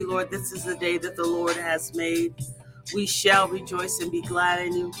Lord. This is the day that the Lord has made. We shall rejoice and be glad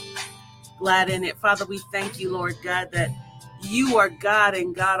in it. Father, we thank you, Lord God, that you are God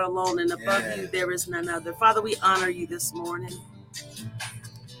and God alone, and above you there is none other. Father, we honor you this morning.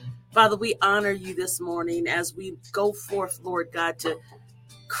 Father, we honor you this morning as we go forth, Lord God, to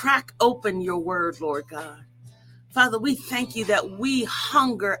crack open your word, Lord God. Father, we thank you that we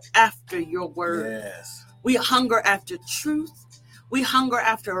hunger after your word. Yes. We hunger after truth. We hunger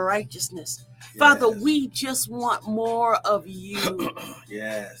after righteousness. Yes. Father, we just want more of you.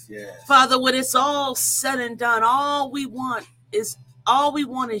 Yes. Father, when it's all said and done, all we want is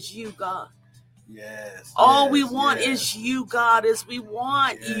you, God. Yes. All we want is you, God, is we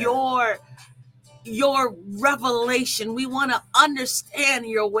want your revelation. We want to understand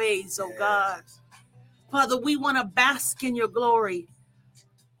your ways, oh God. Father, we want to bask in your glory.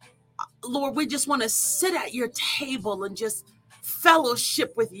 Lord, we just want to sit at your table and just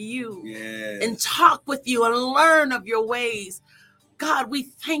fellowship with you and talk with you and learn of your ways. God, we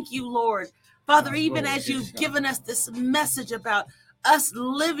thank you, Lord. Father, even as you've given us this message about us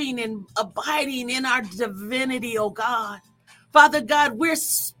living and abiding in our divinity, oh God. Father God, we're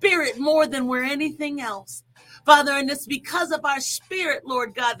spirit more than we're anything else. Father, and it's because of our spirit,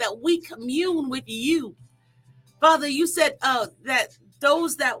 Lord God, that we commune with you. Father, you said that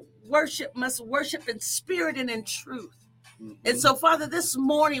those that worship must worship in spirit and in truth. Mm-hmm. And so, Father, this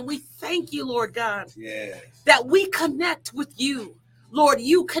morning, we thank you, Lord God, that we connect with you. Lord,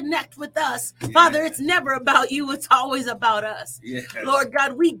 you connect with us. Yes. Father, it's never about you. It's always about us. Yes. Lord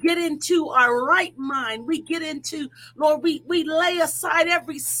God, we get into our right mind. We get into, Lord, we lay aside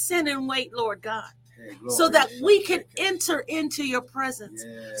every sin and weight, Lord God. So that we can enter into your presence,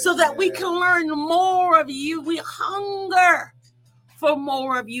 so that we can learn more of you. We hunger for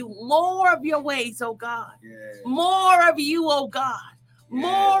more of you, more of your ways, oh God. More of you, oh God.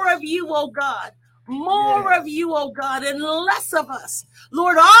 More of you, oh God. More of you, oh God, and less of us.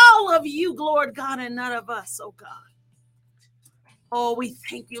 Lord, all of you, Lord God, and none of us, oh God. Oh, we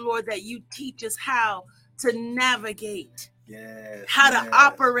thank you, Lord, that you teach us how to navigate. How to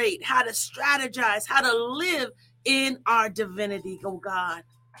operate, how to strategize, how to live in our divinity, oh God.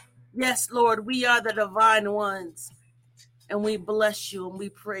 Yes, Lord, we are the divine ones, and we bless you and we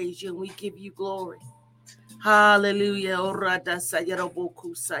praise you and we give you glory. Hallelujah.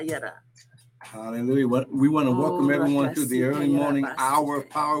 Hallelujah. We want to welcome everyone to the early morning hour of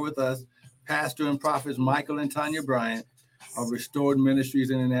power with us, Pastor and Prophets Michael and Tanya Bryant of Restored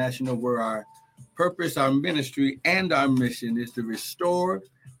Ministries International, where our purpose, our ministry, and our mission is to restore,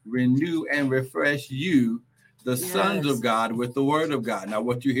 renew, and refresh you, the sons of God, with the word of God. Now,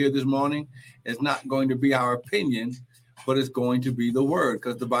 what you hear this morning is not going to be our opinion, but it's going to be the word,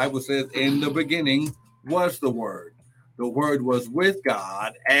 because the Bible says, in the beginning was the word. The word was with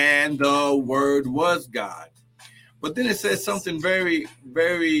God, and the word was God. But then it says something very,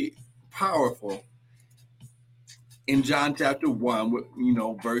 very powerful in John chapter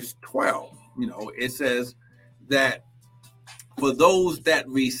 1, verse 12. It says that for those that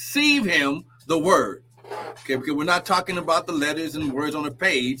receive him, the word. Okay, because we're not talking about the letters and words on a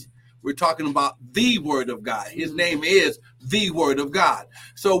page. We're talking about the word of God. His name is the word of God.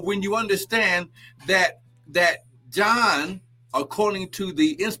 So when you understand that John, according to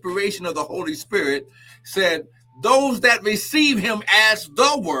the inspiration of the Holy Spirit, said, those that receive him as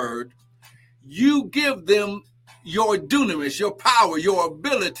the word, you give them your dunamis, your power, your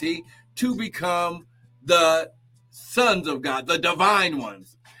ability to become the sons of God, the divine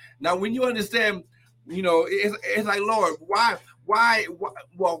ones. Now, when you understand, it's like, Lord, why?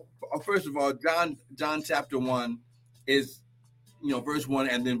 Well, first of all, John chapter 1 is, verse 1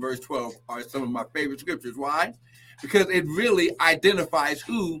 and then verse 12 are some of my favorite scriptures. Why? Because it really identifies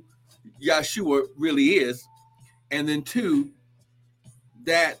who Yeshua really is. And then 2,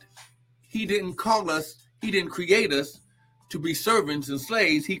 that he didn't create us to be servants and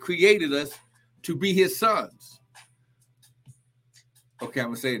slaves. He created us to be his sons. Okay, I'm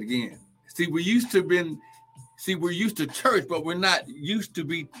gonna say it again. We're used to church, but we're not used to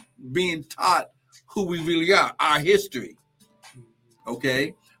being taught who we really are, our history.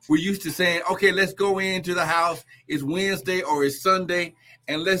 Okay? We're used to saying, okay, let's go into the house. It's Wednesday or it's Sunday,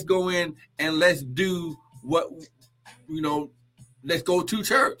 and let's go in and let's do what, let's go to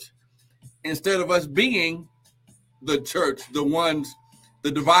church. Instead of us being the church,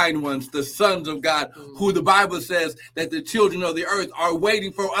 the divine ones, the sons of God, who the Bible says that the children of the earth are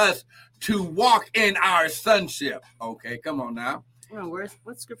waiting for us to walk in our sonship. Okay, come on now. Oh,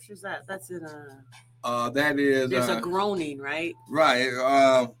 what scripture is that? That's in that is. There's a groaning, right?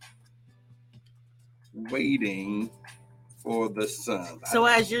 Right. Waiting for the Son. So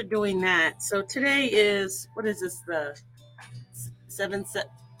as you're doing that, so today is, what is this, the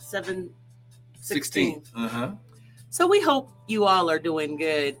 7/16? So we hope you all are doing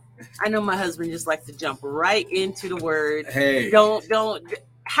good. I know my husband just likes to jump right into the word. Hey, don't.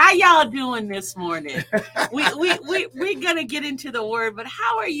 How y'all doing this morning? We're gonna get into the word, but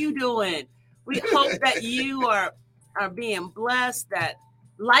how are you doing? We hope that you are being blessed, that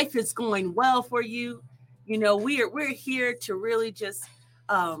life is going well for you. You know, we're here to really just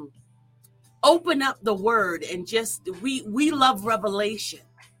open up the word, and just we love revelation,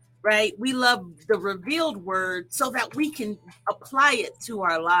 right? We love the revealed word so that we can apply it to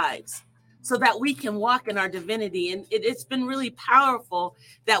our lives, so that we can walk in our divinity. And it's been really powerful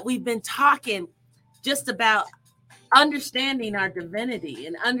that we've been talking just about understanding our divinity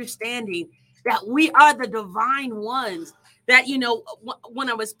and understanding that we are the divine ones. That, you know, when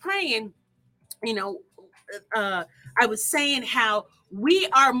I was praying, you know, I was saying how we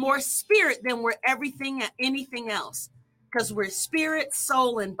are more spirit than we're anything else, because we're spirit,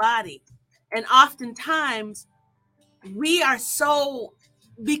 soul, and body. And oftentimes we are so,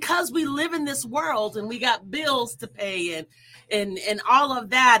 because we live in this world and we got bills to pay and all of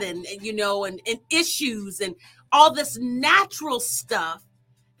that, and you know, and issues and all this natural stuff,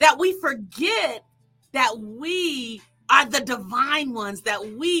 that we forget that we are the divine ones, that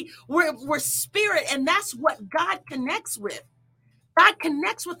we're spirit, and that's what God connects with. God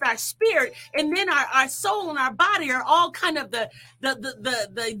connects with our spirit, and then our soul and our body are all kind of the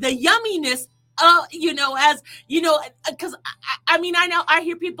yumminess. You know, as you know, because I mean, I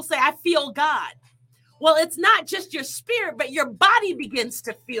hear people say, I feel God. Well, it's not just your spirit, but your body begins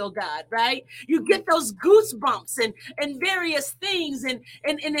to feel God, right? You get those goosebumps and various things, and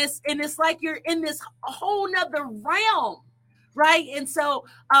it's like you're in this whole nother realm, right? And so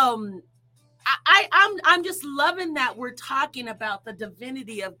I'm just loving that we're talking about the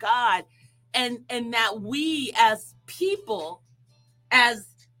divinity of God, and that we as people, as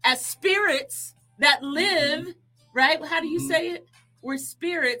spirits that live, right? How do you say it? We're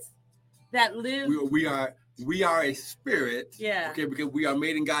spirits that live. We are a spirit. Yeah. Okay, because we are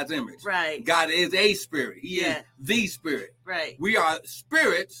made in God's image. Right. God is a spirit. He is the spirit. Right. We are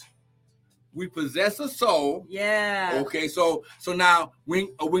spirits. We possess a soul. Yeah. Okay, so now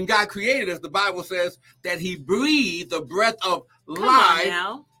when God created us, the Bible says that He breathed the breath of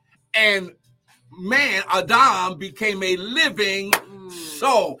life, and man, Adam, became a living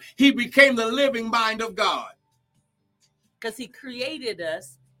soul. He became the living mind of God, because He created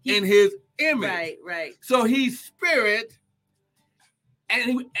us in His image. Right. So He's spirit,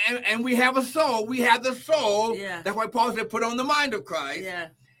 and we have a soul. We have the soul. Yeah. That's why Paul said, "Put on the mind of Christ." Yeah.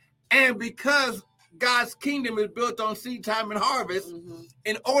 And because God's kingdom is built on seed time and harvest,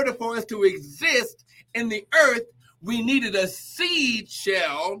 in order for us to exist in the earth, we needed a seed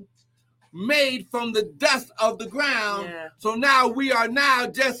shell made from the dust of the ground. Yeah. So now we are now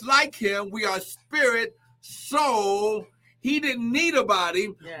just like Him. We are spirit, soul. He didn't need a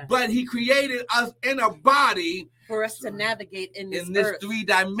body, but He created us in a body for us to navigate in this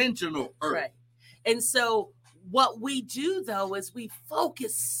three-dimensional earth. Right. And so what we do, though, is we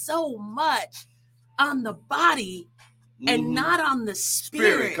focus so much on the body and not on the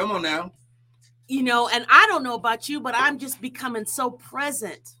spirit. Come on now. You know, and I don't know about you, but I'm just becoming so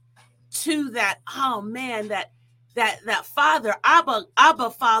present to that. Oh man, that Father, Abba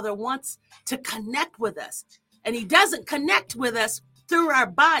Father, wants to connect with us, and He doesn't connect with us through our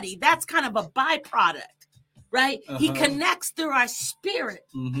body. That's kind of a byproduct, right? He connects through our spirit.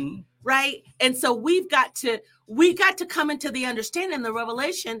 Right. And so we got to come into the understanding, the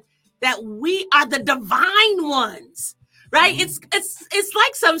revelation, that we are the divine ones. Right. It's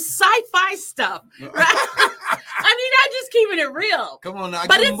like some sci-fi stuff. Right. I mean, I'm just keeping it real. Come on now.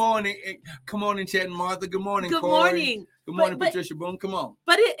 Good morning. Come on in, Chet and Martha. Good morning, Good Corey. morning. Good morning, Patricia Boone. Come on.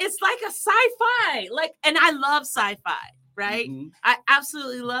 But it's like a sci-fi. And I love sci-fi. Right. I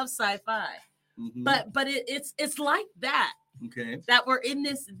absolutely love sci-fi. But it's like that. Okay. That we're in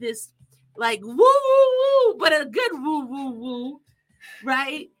this like woo woo woo, but a good woo woo woo,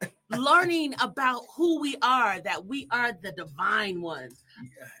 right? Learning about who we are, that we are the divine ones.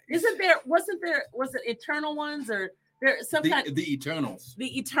 Was it eternal ones, or there some the Eternals?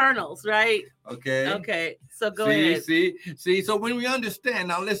 The Eternals, right? Okay. So go ahead. See. So when we understand,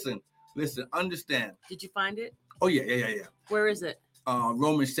 now listen, understand. Did you find it? Oh yeah. Where is it?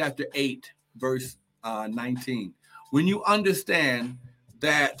 Romans chapter 8, verse 19. When you understand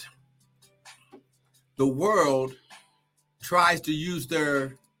that the world tries to use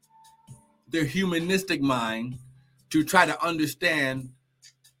their humanistic mind to try to understand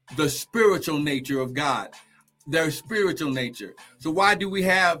the spiritual nature of God. their spiritual nature. So why do we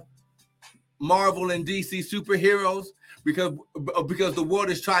have Marvel and DC superheroes? Because the world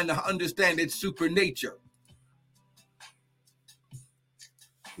is trying to understand its super nature.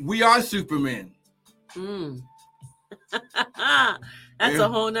 We are Supermen. That's a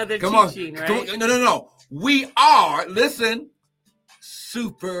whole nother teaching, right? No. We are, listen,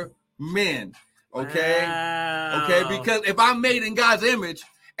 Supermen. Okay? Wow. Okay, because if I'm made in God's image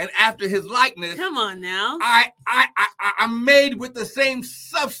and after his likeness, come on now. I'm made with the same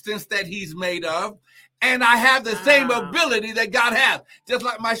substance that he's made of, and I have the same ability that God has. Just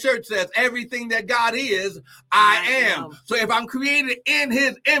like my shirt says, everything that God is, I am. So if I'm created in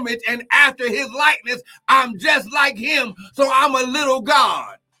his image and after his likeness, I'm just like him. So I'm a little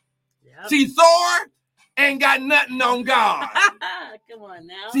God. Yep. See, Thor ain't got nothing on God. Come on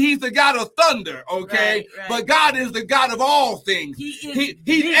now. See, he's the God of thunder, okay? Right. But God is the God of all things. He's El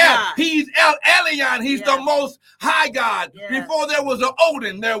Elyon. He's the most high God. Yeah. Before there was an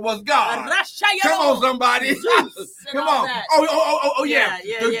Odin, there was God. Come on, somebody. Come on. Oh, yeah.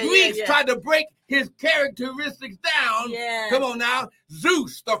 The Greeks tried to break his characteristics down. Yeah. Come on now.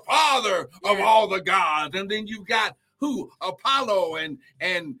 Zeus, the father of all the gods. And then you've got who? Apollo and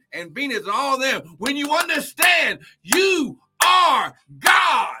Venus and all them. When you understand, you are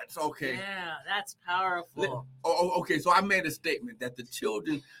gods. Okay. Yeah, that's powerful. Okay. So I made a statement that the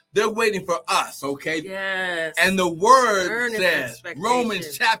children, they're waiting for us. Okay. Yes. And the word says,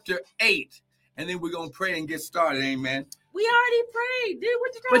 Romans chapter 8. And then we're going to pray and get started. Amen. We already prayed, dude.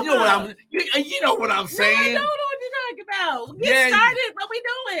 What you talking about? You know what I'm saying. No, I don't know what you're talking about. Get started. What we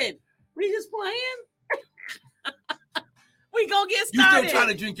doing? We just playing? We gonna get started. You still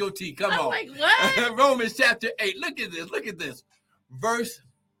trying to drink your tea? Come on. Like, what? Romans chapter 8. Look at this. Look at verse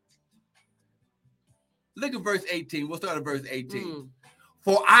 18. We'll start at verse 18.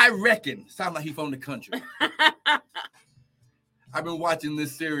 For I reckon, sound like he's from the country. I've been watching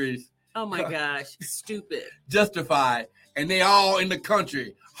this series. Oh my gosh, stupid. Justified, and they all in the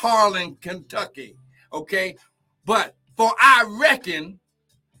country, Harlan, Kentucky. Okay, but for I reckon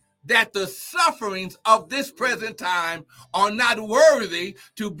that the sufferings of this present time are not worthy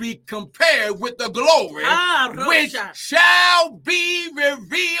to be compared with the glory which shall be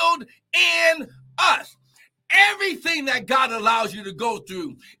revealed in us. Everything that God allows you to go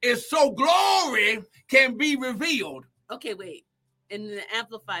through is so glory can be revealed. Okay, wait. In the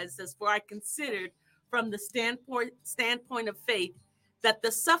Amplified, it says, for I considered from the standpoint of faith that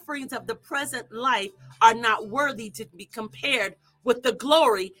the sufferings of the present life are not worthy to be compared with the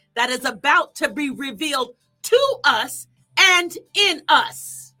glory that is about to be revealed to us and in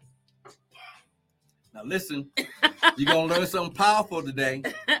us. Now listen, you're going to learn something powerful today.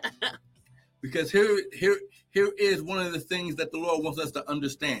 Because here is one of the things that the Lord wants us to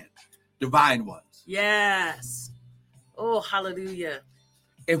understand. Divine ones. Yes. Oh, hallelujah.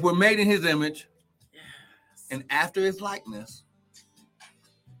 If we're made in his image and after his likeness,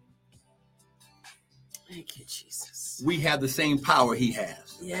 thank you, Jesus. We have the same power he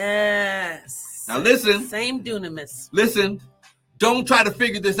has. Yes. Now listen. Same dunamis. Listen. Don't try to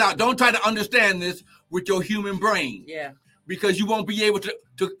figure this out. Don't try to understand this with your human brain. Yeah. Because you won't be able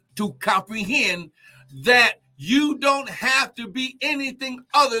to comprehend that you don't have to be anything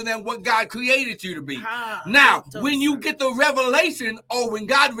other than what God created you to be. Now, when you get the revelation or when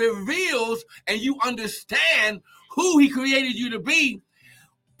God reveals and you understand who he created you to be,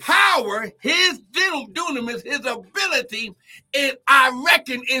 power, his dunamis, his ability, I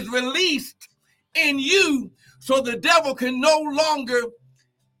reckon is released in you so the devil can no longer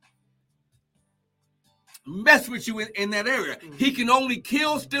mess with you in that area. Mm-hmm. He can only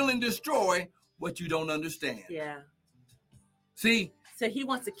kill, steal, and destroy what you don't understand. Yeah. See? So he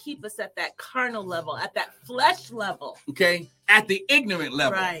wants to keep us at that carnal level, at that flesh level. Okay. At the ignorant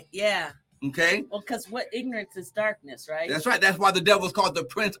level. Right. Yeah. Okay. Well, because what ignorance is darkness, right? That's right. That's why the devil's called the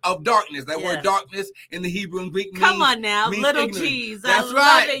prince of darkness. That word darkness in the Hebrew and Greek means come on now, little ignorant. G's. That's I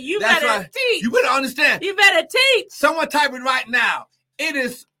right. love it. You better teach. You better understand. You better teach. Someone type it right now. It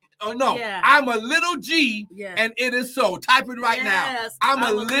is. Oh no, I'm a little G and it is so. Type it right now. I'm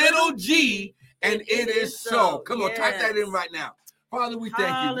a little G and it is so. Come on, type that in right now. Father, we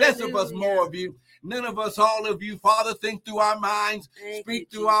thank you. Less of us, more of you. None of us, all of you. Father, think through our minds, speak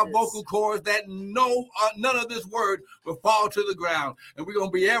through our vocal cords that none of this word will fall to the ground. And we're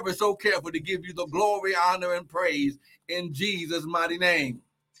going to be ever so careful to give you the glory, honor, and praise in Jesus' mighty name.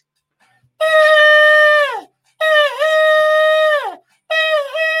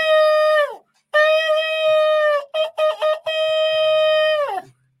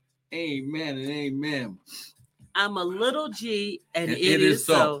 Amen and amen. I'm a little G and it is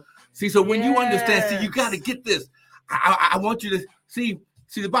so. See, so when you understand, see, you got to get this. I want you to see,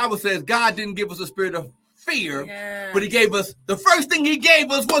 the Bible says God didn't give us a spirit of fear, but he gave us, the first thing he gave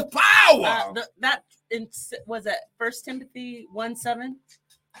us was power. Was it 1 Timothy 1:7?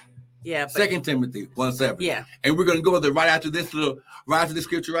 Yeah. 2 Timothy 1:7. Yeah. And we're going to go there right after this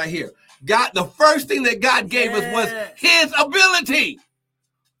scripture right here. God, the first thing that God gave us was his ability.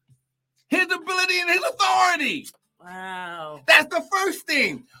 His ability and his authority. Wow. That's the first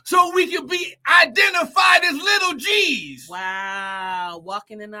thing. So we can be identified as little G's. Wow.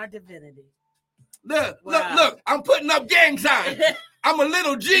 Walking in our divinity. Look, I'm putting up gang signs. I'm a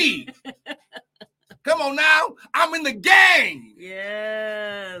little G. Come on now. I'm in the gang.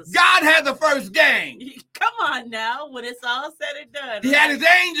 Yes. God had the first gang. Come on now. When it's all said and done. He had his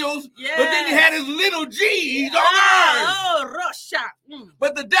angels, but then he had his little G's on earth. Oh, Rosha.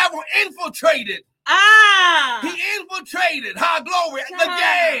 But the devil infiltrated. He infiltrated, glory, the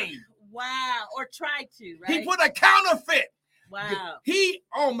gang. Wow. Or tried to, right? He put a counterfeit. Wow.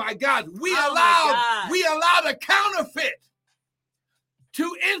 Oh my God. We allowed a counterfeit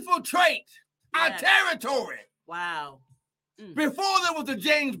to infiltrate our territory. Wow. Before there was a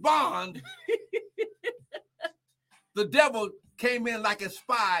James Bond, the devil came in like a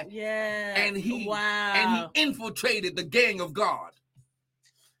spy. Yeah. And he infiltrated the gang of God.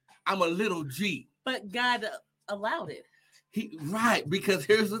 I'm a little G. But God allowed it. Because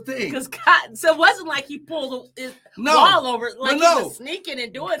here's the thing. Because God, so it wasn't like he pulled his wall over, like he was sneaking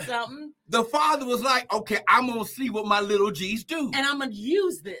and doing something. The Father was like, okay, I'm going to see what my little G's do. And I'm going to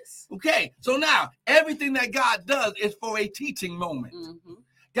use this. Okay, so now, everything that God does is for a teaching moment. Mm-hmm.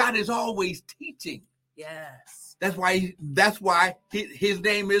 God is always teaching. Yes. That's why his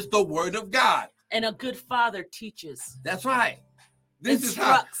name is the Word of God. And a good father teaches. That's right. This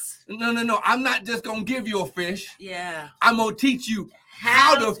instructs. is how. No. I'm not just going to give you a fish. Yeah. I'm going to teach you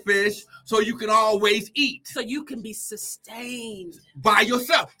how to fish so you can always eat. So you can be sustained. By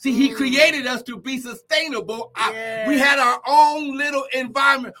yourself. See, he created us to be sustainable. We had our own little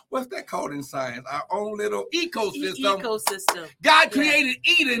environment. What's that called in science? Our own little ecosystem. God created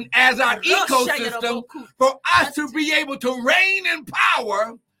Eden as our ecosystem for us to be able to reign in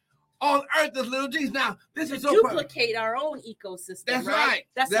power on earth as little G's. Now, this is so duplicate our own ecosystem. That's right.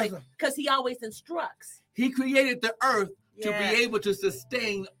 That's like, because he always instructs. He created the earth to be able to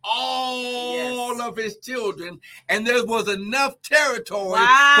sustain all of his children. And there was enough territory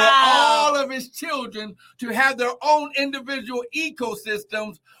for all of his children to have their own individual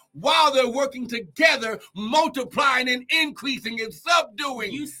ecosystems while they're working together, multiplying and increasing and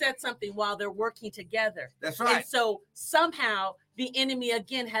subduing. You said something, while they're working together. That's right. And so somehow the enemy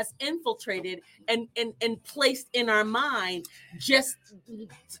again has infiltrated and placed in our mind just the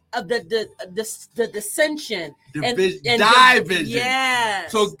dissension and division.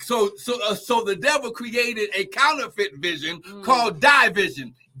 Yes. So the devil created a counterfeit vision called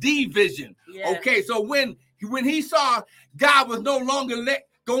division. Yes. Okay, so when he saw God was no longer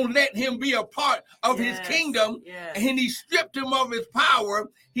gonna let him be a part of his kingdom, and he stripped him of his power,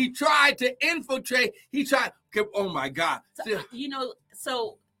 he tried to infiltrate. Oh my God!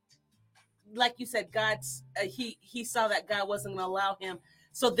 So like you said, God's he saw that God wasn't going to allow him.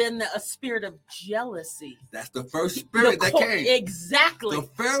 So then a spirit of jealousy. That's the first spirit that came. Exactly.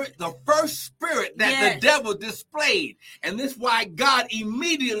 The first spirit that the devil displayed. And this is why God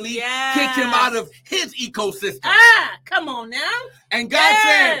immediately kicked him out of his ecosystem. Come on now. And God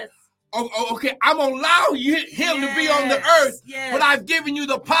said, okay, I'm going to allow him to be on the earth, but I've given you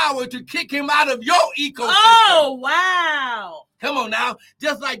the power to kick him out of your ecosystem. Oh, wow. Come on now.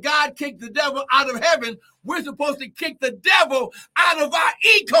 Just like God kicked the devil out of heaven, we're supposed to kick the devil out of our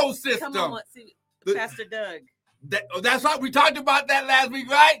ecosystem. Come on, let's see. Pastor Doug. That's right. We talked about that last week,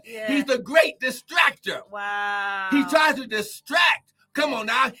 right? Yeah. He's the great distractor. Wow. He tries to distract. Come on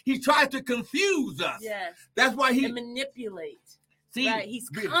now. He tries to confuse us. Yes. That's why he manipulate. See, right. He's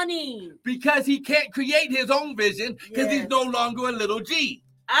cunning. Because he can't create his own vision because he's no longer a little G.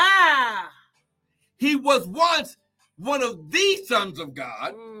 He was once one of the sons of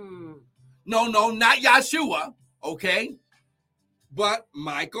God. No, not Yeshua, okay? But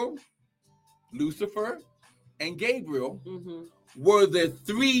Michael, Lucifer, and Gabriel were the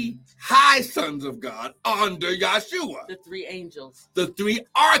three high sons of God under Yeshua. The three angels. The three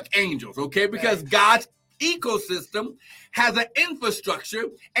archangels, okay? Because God's ecosystem has an infrastructure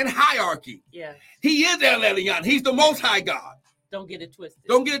and hierarchy. Yeah. He is El Elyon. He's the Most High God. Don't get it twisted.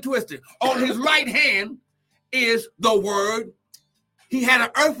 Don't get it twisted. On his right hand is the Word. He had an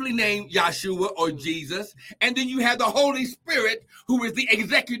earthly name, Yeshua or Jesus. And then you have the Holy Spirit, who is the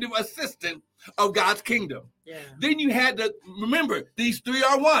executive assistant of God's kingdom. Yeah. Then you had to remember, these three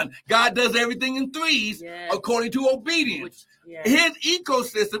are one. God does everything in threes according to obedience. His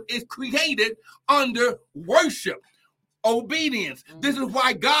ecosystem is created under worship, obedience. Mm-hmm. This is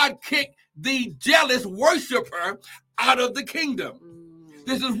why God kicked the jealous worshiper out of the kingdom. Mm-hmm.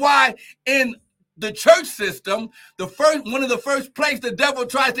 This is why in the church system, one of the first places the devil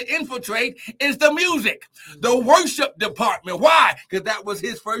tries to infiltrate is the music, the worship department. Why? Because that was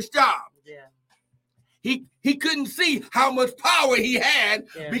his first job. Yeah. He couldn't see how much power he had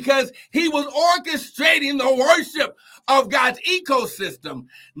because he was orchestrating the worship of God's ecosystem.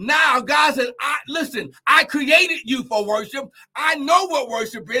 Now God says, listen, I created you for worship. I know what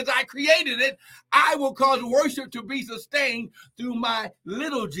worship is. I created it. I will cause worship to be sustained through my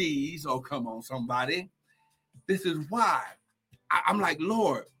little G's. Oh, come on, somebody. This is why I'm like,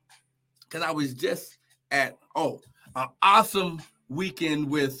 Lord, because I was just at, an awesome weekend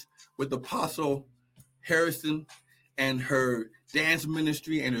with Apostle Harrison and her dance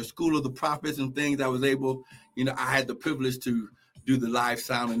ministry and her School of the Prophets and things. I was able, I had the privilege to do the live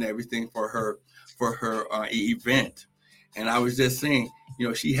sound and everything for her event. And I was just saying,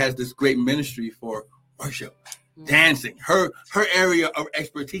 she has this great ministry for worship, dancing. Her area of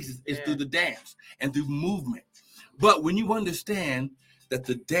expertise is through the dance and through movement. But when you understand that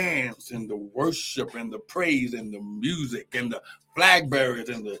the dance and the worship and the praise and the music and the flag bearers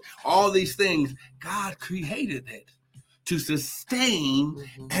and all these things, God created it to sustain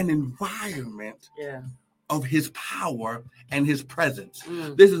an environment of his power and his presence.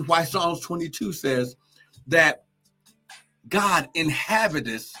 This is why Psalms 22 says that God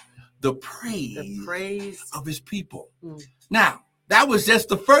inhabiteth the praise of his people. Now, that was just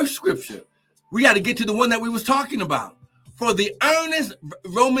the first scripture. We got to get to the one that we was talking about. For the earnest,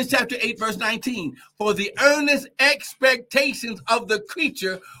 Romans chapter 8, verse 19, for the earnest expectations of the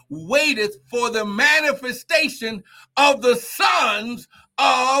creature waiteth for the manifestation of the sons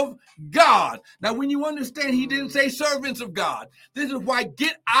of God. Now, when you understand, he didn't say servants of God. This is why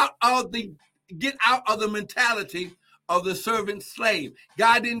get out of the mentality of the servant slave.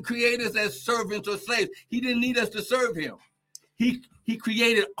 God didn't create us as servants or slaves. He didn't need us to serve him. He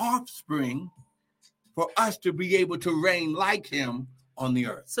created offspring for us to be able to reign like him on the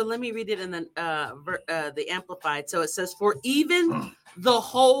earth. So let me read it in the Amplified. So it says, for even the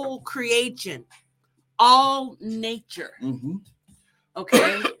whole creation, all nature,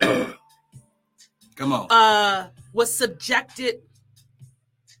 okay, come on, was subjected.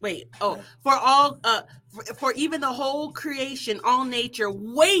 For even the whole creation, all nature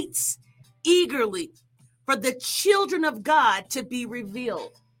waits eagerly for the children of God to be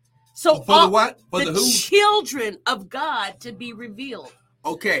revealed. So for the what? For the who? Children of God to be revealed.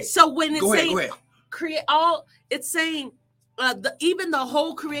 Okay. So when it's saying go ahead. Create all, it's saying even the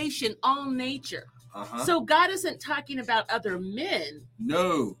whole creation, all nature. So God isn't talking about other men.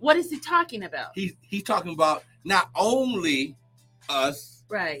 No. What is he talking about? He's talking about not only us.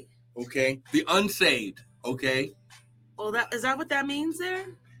 Right. Okay. The unsaved. Okay. Well, is that what that means there?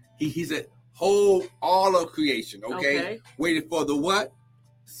 He said all of creation. Okay. Waited for the what?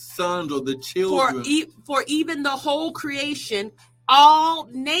 Sons or the children. For even the whole creation, all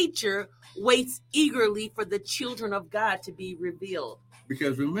nature waits eagerly for the children of God to be revealed.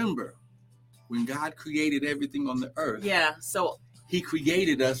 Because remember, when God created everything on the earth, so he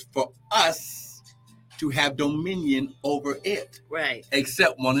created us for us to have dominion over it, right?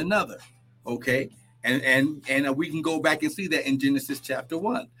 Except one another, okay? And we can go back and see that in Genesis chapter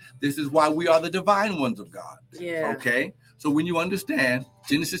 1. This is why we are the divine ones of God. Yeah. Okay. So when you understand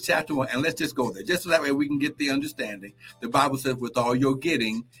Genesis chapter 1, and let's just go there, just so that way we can get the understanding. The Bible says, with all you're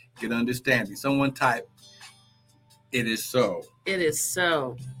getting, get understanding. Someone type, it is so. It is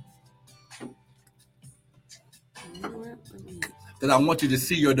so. That I want you to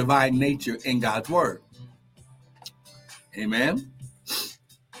see your divine nature in God's word. Amen.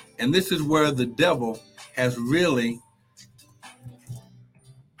 And this is where the devil has really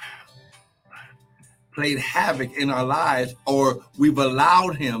played havoc in our lives, or we've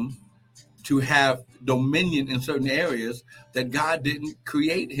allowed him to have dominion in certain areas that God didn't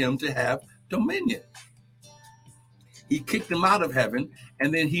create him to have dominion. He kicked him out of heaven,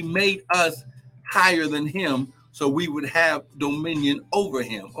 and then he made us higher than him so we would have dominion over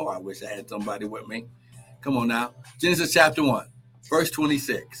him. Oh, I wish I had somebody with me. Come on now. Genesis chapter 1, verse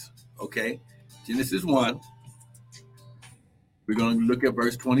 26. Okay. Genesis 1. We're going to look at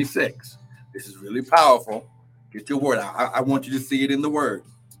verse 26. This is really powerful. Get your word out. I want you to see it in the word.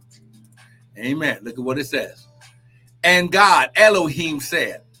 Amen. Look at what it says. And God, Elohim,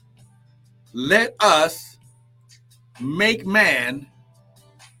 said, let us make man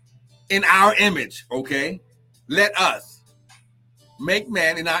in our image, okay? Let us make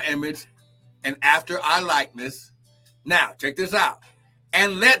man in our image and after our likeness. Now, check this out.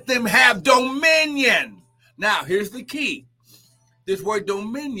 And let them have dominion. Now, here's the key. This word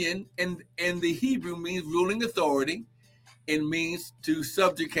dominion in the Hebrew means ruling authority. It means to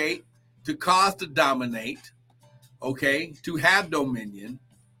subjugate, to cause to dominate, okay? To have dominion.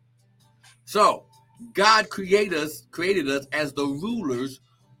 So, God created us as the rulers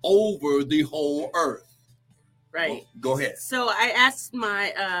over the whole earth. Right. Well, go ahead. So I asked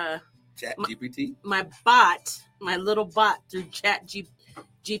my ChatGPT, my bot, my little bot through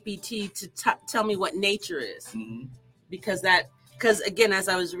ChatGPT to tell me what nature is, mm-hmm. because again, as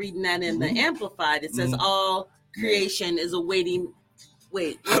I was reading that in mm-hmm. the Amplified, it says mm-hmm. all creation is awaiting.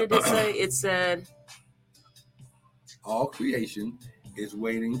 Wait, what did it say? It said all creation is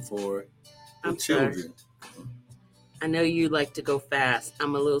waiting for the children. Sorry. I know you like to go fast.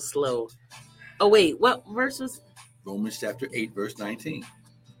 I'm a little slow. Oh, wait, what verse was? Romans chapter 8, verse 19.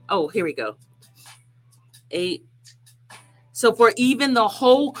 Oh, here we go. 8. So for even the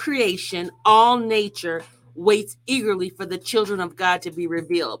whole creation, all nature waits eagerly for the children of God to be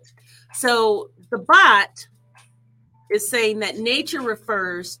revealed. So the bot is saying that nature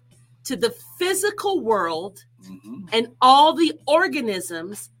refers to the physical world mm-hmm. and all the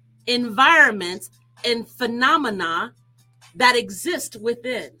organisms, environments, and phenomena that exist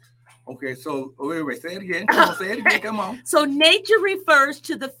within. Okay, so wait, say it again. Come on, say it again. Come on. So nature refers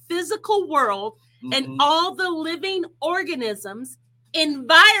to the physical world mm-hmm. and all the living organisms,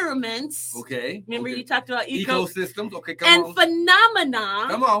 environments. Okay. Remember okay. you talked about ecosystems. Okay, come and on.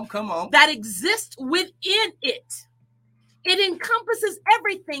 Phenomena. Come on. That exist within it. It encompasses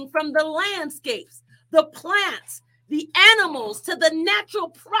everything from the landscapes, the plants, the animals, to the natural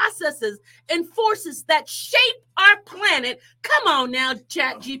processes and forces that shape our planet. Come on now,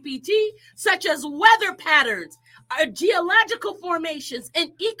 ChatGPT, such as weather patterns, our geological formations,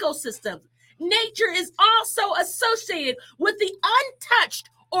 and ecosystems. Nature is also associated with the untouched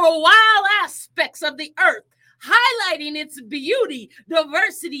or wild aspects of the earth, highlighting its beauty,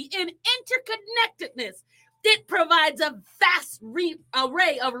 diversity, and interconnectedness. It provides a vast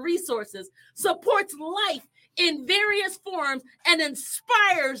array of resources, supports life in various forms, and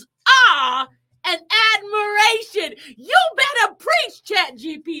inspires awe and admiration. You better preach,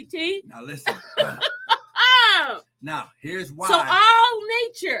 ChatGPT. Now listen. Now here's why. So all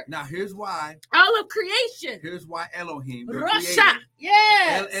nature. Now here's why. All of creation. Here's why Elohim, your Russia.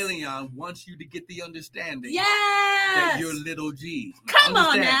 Yes. El Elyon wants you to get the understanding. Yes. That you're little G's. Come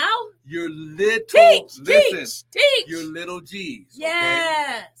on now. You're little. Teach. You're little G's.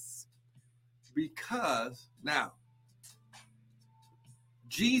 Yes. Okay? Because now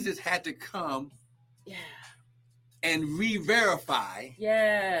Jesus had to come. Yeah. And re-verify.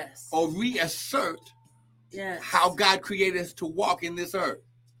 Yes. Or reassert. Yes. How God created us to walk in this earth.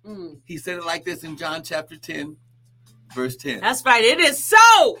 Mm. He said it like this in John chapter 10, verse 10. That's right. It is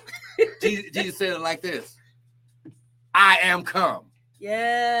so. Jesus said it like this. I am come.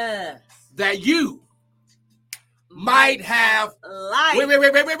 Yes. That you might have life. Wait.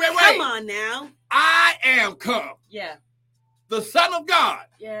 Come on now. I am come. Yeah. The Son of God.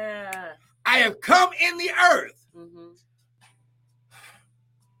 Yeah. I have come in the earth. Mm-hmm.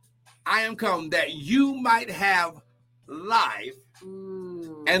 I am come that you might have life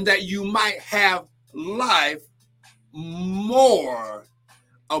and that you might have life more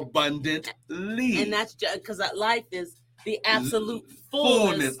abundantly. And that's just because life is the absolute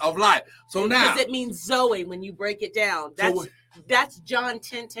fullness of life. So now, because it means Zoe when you break it down. That's John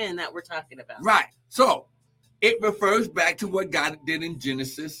 10:10 that we're talking about. Right. So it refers back to what God did in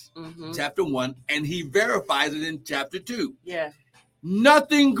Genesis chapter 1, and he verifies it in chapter 2. Yeah.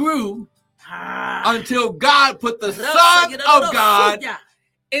 Nothing grew until God put the Son of God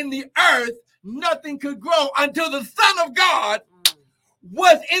in the earth. Nothing could grow until the Son of God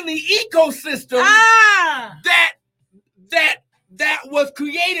was in the ecosystem that was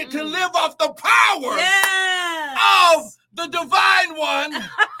created to live off the power of the divine one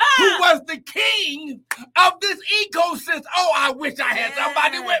who was the king of this ecosystem. Oh, I wish I had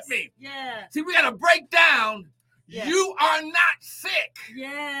somebody with me. Yeah. See, we got to break down. Yes. You are not sick.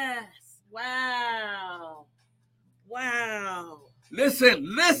 Yes. Wow.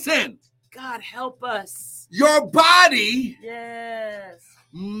 Listen. God help us. Your body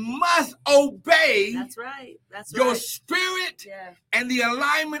must obey. That's right. Your spirit and the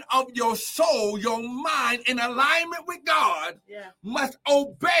alignment of your soul, your mind in alignment with God must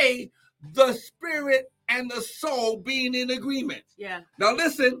obey the spirit and the soul being in agreement. Yeah. Now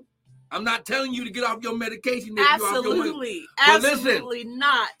listen, I'm not telling you to get off your medication. Absolutely. Absolutely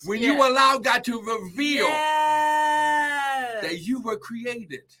not. When you allow God to reveal that you were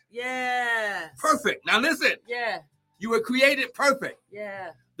created. Yes. Perfect. Now listen. Yeah. You were created perfect.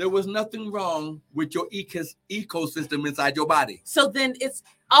 Yeah. There was nothing wrong with your ecosystem inside your body. So then it's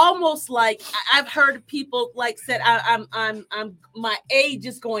almost like I've heard people like said, I'm my age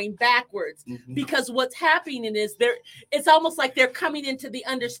is going backwards because what's happening is it's almost like they're coming into the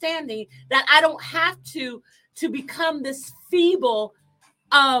understanding that I don't have to become this feeble,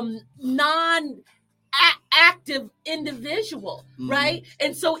 non-active individual, right?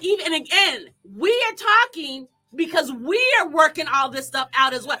 And so even again, we are talking because we are working all this stuff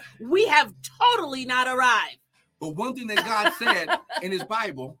out as well. We have totally not arrived. But one thing that God said in his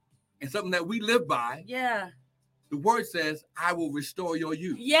Bible, and something that we live by, the word says, I will restore your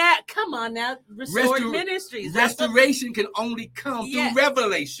youth. Yeah, come on now. Restored ministries. Restoration can only come through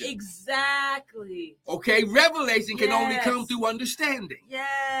revelation. Exactly. Okay, revelation can only come through understanding.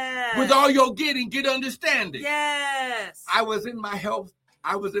 Yes. With all you're getting, get understanding. Yes. I was in my health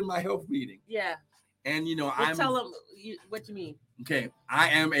meeting. Yeah. And tell them what you mean. Okay, I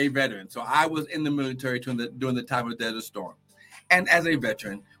am a veteran, so I was in the military during the time of the Desert Storm, and as a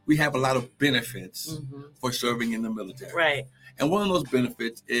veteran, we have a lot of benefits for serving in the military. Right. And one of those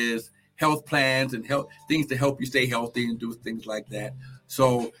benefits is health plans and things to help you stay healthy and do things like that.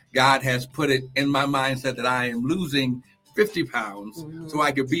 So God has put it in my mindset that I am losing 50 pounds so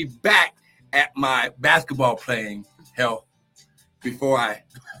I could be back at my basketball playing health before I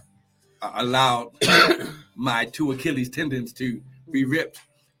allowed my 2 Achilles tendons to be ripped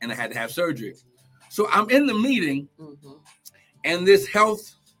and I had to have surgery. So I'm in the meeting and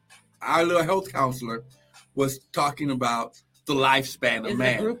our little health counselor was talking about the lifespan of man.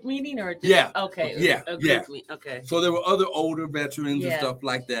 Is it a group meeting or just, okay. Yeah. Okay. So there were other older veterans and stuff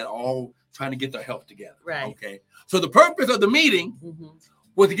like that, all trying to get their health together. Right. Okay. So the purpose of the meeting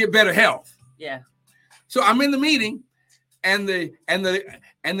was to get better health. Yeah. So I'm in the meeting and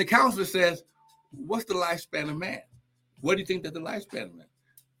the counselor says, what's the lifespan of man? What do you think that the lifespan of man?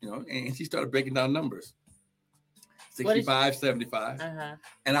 And she started breaking down numbers. 65, 75.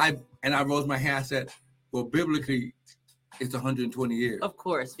 And I rose my hand. I said, well, biblically, it's 120 years. Of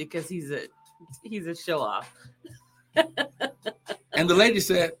course, because he's a show off. And the lady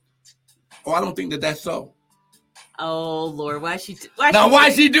said, oh, I don't think that that's so. Oh, Lord, why she do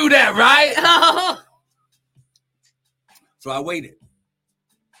that, right? Oh. So I waited.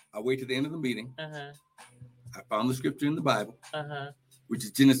 I waited to the end of the meeting. I found the scripture in the Bible, which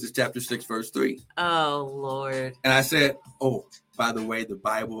is Genesis chapter 6, verse 3. Oh, Lord. And I said, oh, by the way, the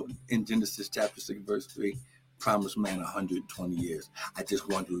Bible in Genesis chapter 6, verse 3 promised man 120 years. I just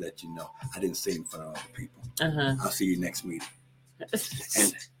wanted to let you know. I didn't say it in front of other people. I'll see you next meeting. And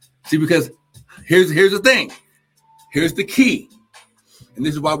see, because here's the thing. Here's the key. And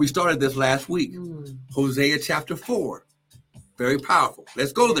this is why we started this last week. Hosea chapter 4. Very powerful.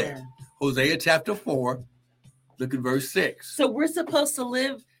 Let's go there. Yeah. Hosea chapter 4. Look at verse 6. So we're supposed to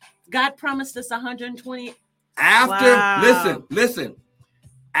live. God promised us 120. Listen.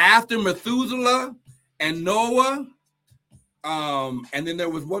 After Methuselah and Noah, and then there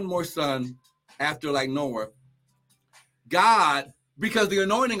was one more son after Noah. God, because the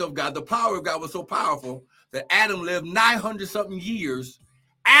anointing of God, the power of God was so powerful that Adam lived 900 something years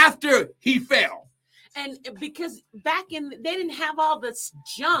after he fell. And because they didn't have all this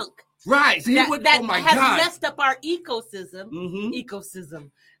junk. Right. So that has messed up our ecosystem.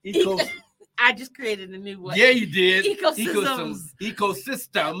 I just created a new one. Yeah, you did.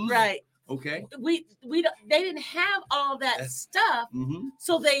 Ecosystems. Right. Okay. They didn't have all that stuff.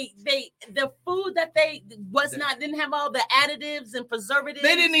 So the food that didn't have all the additives and preservatives.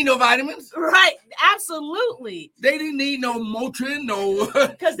 They didn't need no vitamins. Right. Absolutely. They didn't need no Motrin,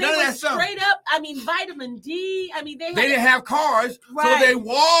 because they were straight up. I mean, vitamin D. I mean, they didn't have cars, so they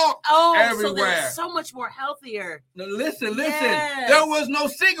walked everywhere. So they're so much more healthier. Now, listen. Yes. There was no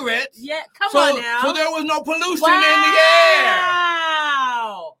cigarettes. Yeah, come on now. So there was no pollution in the air.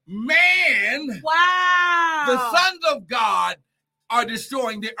 Wow. Man. Wow. The sons of God are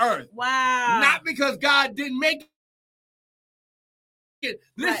destroying the earth. Wow. Not because God didn't make it.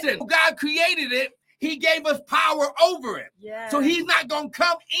 Listen, God created it. He gave us power over it. Yeah. So he's not going to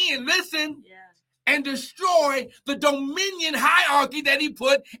come in, and destroy the dominion hierarchy that he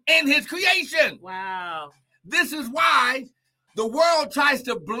put in his creation. Wow. This is why the world tries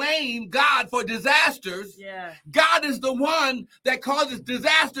to blame God for disasters. Yeah. God is the one that causes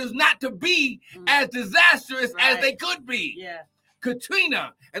disasters not to be as disastrous as they could be. Yeah.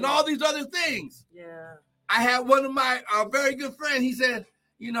 Katrina and all these other things. Yeah. I had one of my very good friends. He said,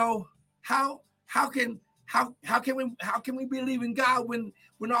 how can we believe in God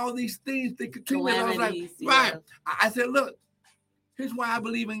when all these things they could treat me? I was like, right. I said, look, here's why I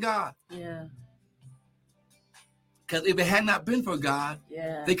believe in God. Yeah. Because if it had not been for God,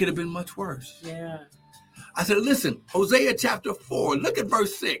 they could have been much worse. Yeah. I said, listen, Hosea chapter 4, look at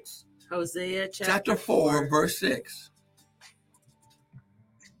verse 6. Hosea chapter 4, verse 6.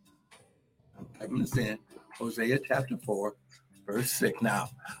 I understand. Hosea chapter 4, verse 6. Now,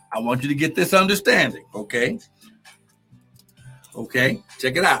 I want you to get this understanding, okay? Okay,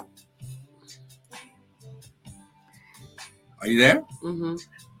 check it out. Are you there? Mm-hmm.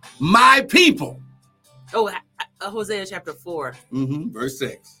 My people. Oh, Hosea chapter 4. Mm-hmm. Verse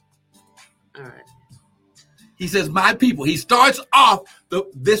 6. All right. He says, my people. He starts off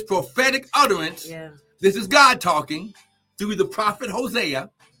this prophetic utterance. Yeah. This is God talking through the prophet Hosea.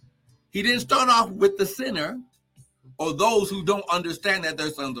 He didn't start off with the sinner or those who don't understand that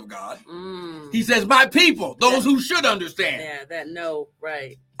they're sons of God. He says, my people, those who should understand. Yeah, that know,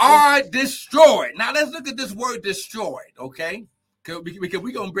 right. Are destroyed. Now, let's look at this word destroyed, okay? Because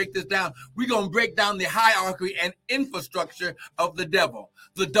we're going to break this down. We're going to break down the hierarchy and infrastructure of the devil.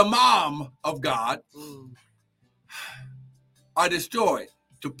 The damam of God are destroyed.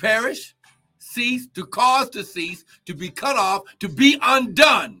 To perish, cease, to cause to cease, to be cut off, to be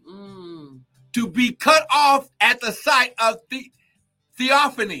undone. To be cut off at the sight of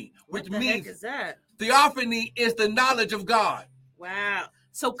theophany, which means what the heck is that? Theophany is the knowledge of God. Wow.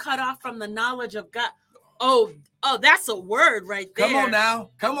 So cut off from the knowledge of God. Oh, that's a word right there. Come on now.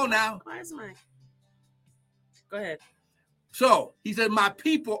 Why is my... Go ahead. So he said, my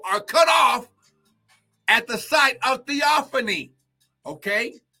people are cut off at the sight of theophany.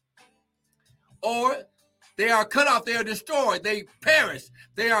 Okay? Or they are cut off, they are destroyed, they perish,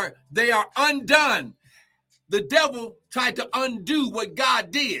 they are undone. The devil tried to undo what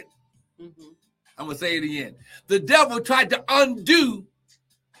God did. I'm going to say it again. The devil tried to undo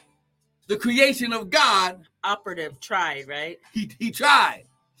the creation of God. Operative tried, right? He tried.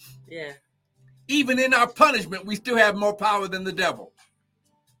 Yeah. Even in our punishment, we still have more power than the devil.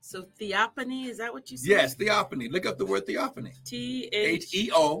 So theophany, is that what you said? Yes, theophany. Look up the word theophany.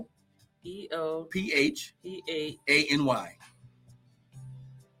 Theophany. A-N-Y.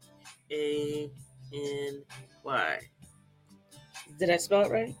 Did I spell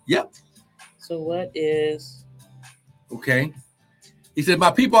it right? Yep. So what is... Okay. He said, my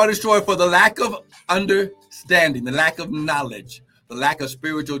people are destroyed for the lack of understanding, the lack of knowledge, the lack of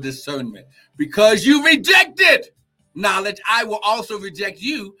spiritual discernment. Because you rejected knowledge, I will also reject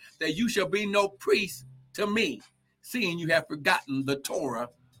you, that you shall be no priest to me, seeing you have forgotten the Torah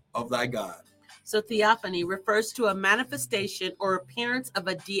of thy God. So theophany refers to a manifestation or appearance of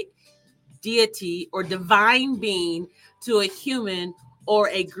a deity or divine being to a human or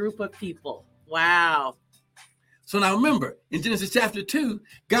a group of people. Wow. So now remember, in Genesis chapter 2,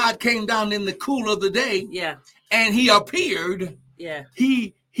 God came down in the cool of the day. Yeah. And he appeared. Yeah.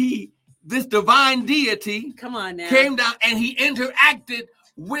 This divine deity. Come on now. Came down and he interacted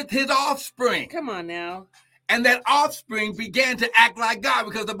with his offspring. Come on now. And that offspring began to act like God,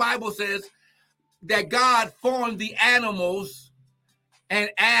 because the Bible says that God formed the animals and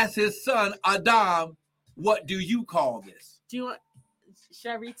asked his son Adam, what do you call this?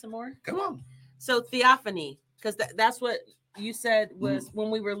 Should I read some more? Come on. So theophany, because that's what you said was when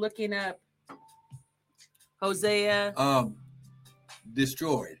we were looking up Hosea.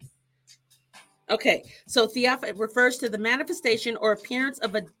 Destroyed. Okay, so theophany refers to the manifestation or appearance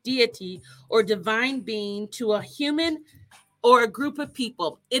of a deity or divine being to a human or a group of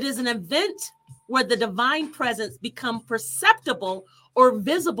people. It is an event where the divine presence becomes perceptible or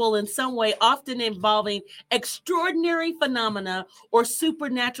visible in some way, often involving extraordinary phenomena or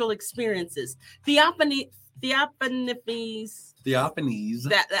supernatural experiences. Theophanies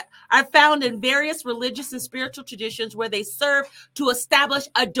that are found in various religious and spiritual traditions where they serve to establish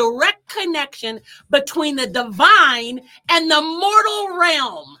a direct connection between the divine and the mortal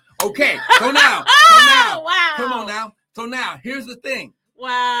realm. Okay, so now, wow. Come on now. So now, here's the thing.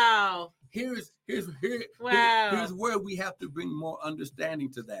 Wow. Here's wow. where we have to bring more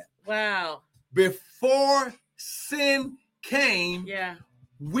understanding to that. Wow. Before sin came,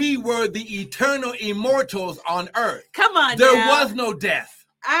 we were the eternal immortals on earth. Come on, there was no death.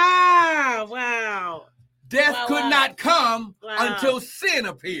 Wow. Death could not come until sin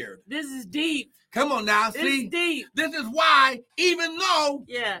appeared. This is deep. Come on now, this see? Is deep. This is why, even though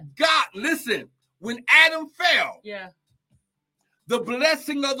God, listen, when Adam fell, the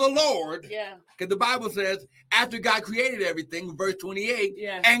blessing of the Lord, because the Bible says, after God created everything, verse 28,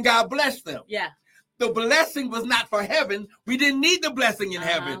 and God blessed them. the blessing was not for heaven. We didn't need the blessing in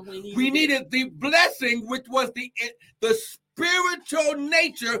heaven. We needed the blessing, which was the spiritual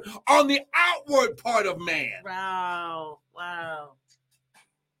nature on the outward part of man. Wow.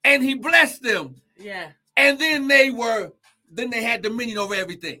 And he blessed them. Yeah. And then they had dominion over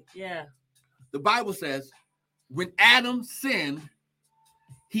everything. Yeah. The Bible says when Adam sinned,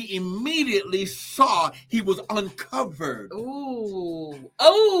 he immediately saw he was uncovered. Ooh.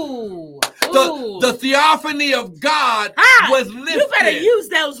 The theophany of God was lifted. You better use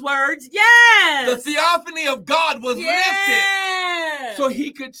those words. Yes. The theophany of God was lifted. So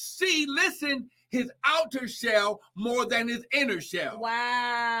he could see, listen, his outer shell more than his inner shell.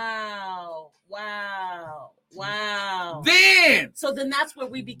 Wow. So then that's where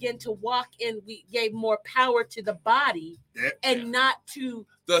we begin to walk in. We gave more power to the body and not to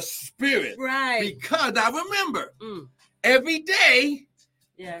the spirit. Right. Because I remember every day,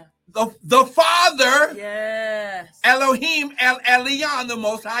 the Father, yes, Elohim, El Elyon, the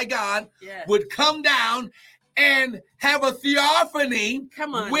Most High God, would come down and have a theophany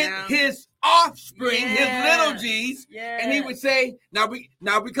with his offspring, his little G's, and he would say, now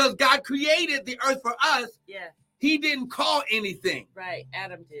because God created the earth for us, he didn't call anything. Right,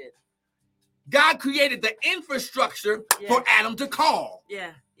 Adam did. God created the infrastructure for Adam to call.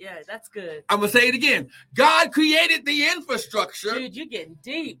 Yeah, that's good. I'm going to say it again. God created the infrastructure. Dude, you're getting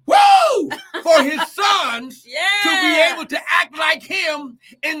deep. Woo! For his sons to be able to act like him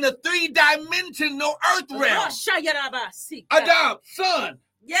in the three-dimensional earth realm. Adam, son.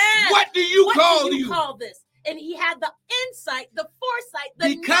 Yes. What do you call this? And he had the insight, the foresight, the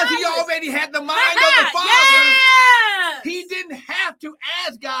because knowledge. He already had the mind of the Father. Yes. He didn't have to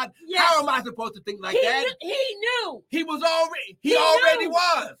ask God, how am I supposed to think like that? He knew. He already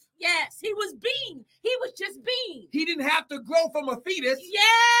was. Yes, he was being. He was just being. He didn't have to grow from a fetus.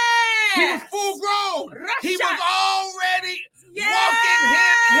 Yes. He was full grown. He was already walking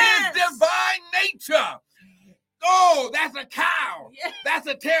his divine nature. Oh, that's a cow. Yeah. That's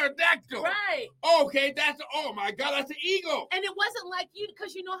a pterodactyl. Right. Okay, oh my God, that's an eagle. And it wasn't like you,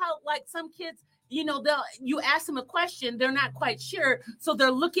 because you know how like some kids, you ask them a question, they're not quite sure, so they're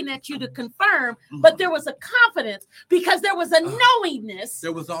looking at you to confirm, but there was a confidence because there was a knowingness.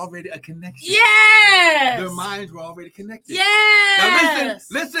 There was already a connection. Yes. Their minds were already connected. Yes.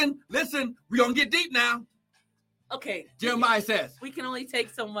 Now listen, we're going to get deep now. Okay. Jeremiah says, we can only take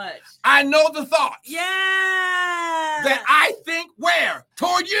so much. I know the thoughts. Yeah. That I think where?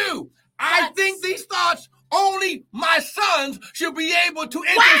 Toward you. I think these thoughts, only my sons should be able to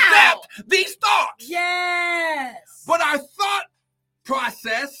intercept these thoughts. Yes. But our thought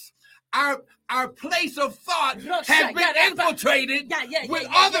process, our place of thought has been infiltrated with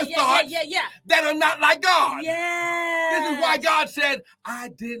other thoughts that are not like God. Yes. This is why God said, I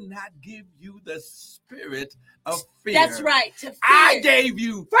did not give you the spirit of fear. That's right. To fear. I gave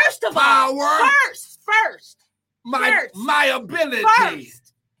you first of power. All, first. My ability.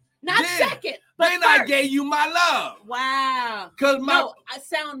 First. Not second, but then first. I gave you my love. Wow. I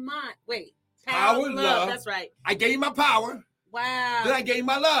sound mind. Wait. Power, love. That's right. I gave you my power. Wow. Then I gave you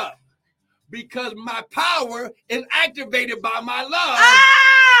my love. Because my power is activated by my love.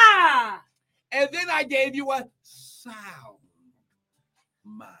 Ah! And then I gave you a sound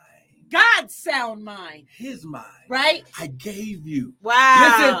mind. God's sound mind. His mind. Right? I gave you.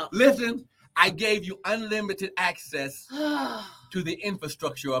 Wow. Listen. I gave you unlimited access to the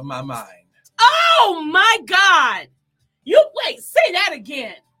infrastructure of my mind. Oh my God. Say that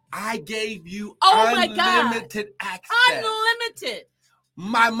again. I gave you unlimited access. Unlimited.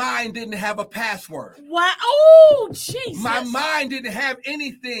 My mind didn't have a password. Wow. Oh, Jesus. My mind didn't have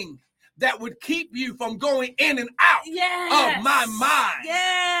anything that would keep you from going in and out of my mind.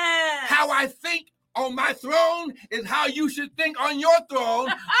 Yes. How I think on my throne is how you should think on your throne,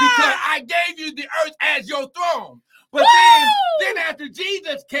 because I gave you the earth as your throne. But then after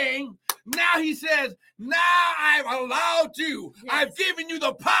Jesus came, now he says, now I've allowed you, I've given you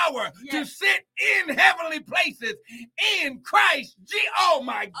the power to sit in heavenly places in Christ. Oh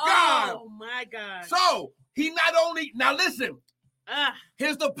my God. Oh my God. So he not only, now listen,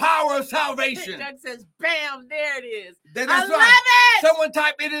 here's the power of salvation. Doug says, bam, there it is. That's I love right. it. Someone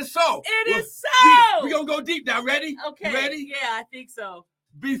type, it is so. It is so. We're going to go deep now. Ready? Okay. You ready? Yeah, I think so.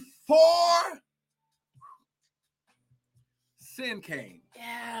 Before sin came.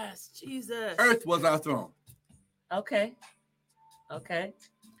 Yes, Jesus. Earth was our throne. Okay.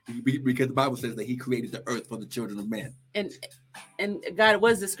 Because the Bible says that he created the earth for the children of men. And God,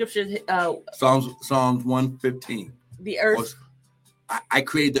 what is the scripture? Psalms 115. The earth. I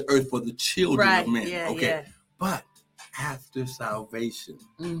created the earth for the children of men. Yeah, okay. Yeah. But after salvation,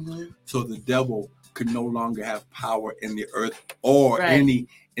 so the devil could no longer have power in the earth or any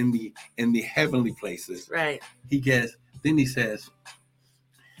in the heavenly places. Right. Then he says,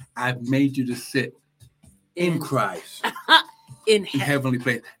 I've made you to sit in Christ in heavenly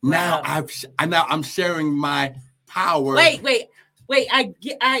places. Wow. Now I'm sharing my power. Wait.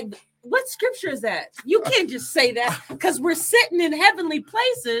 What scripture is that? You can't just say that because we're sitting in heavenly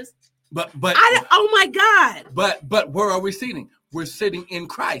places. Oh my God. But where are we sitting? We're sitting in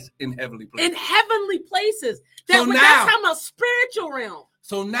Christ in heavenly places. In heavenly places. That's talking about spiritual realm.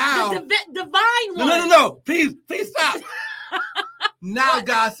 So now the divine one. No. Please stop. Now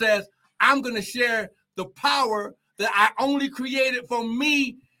God says, I'm going to share the power that I only created for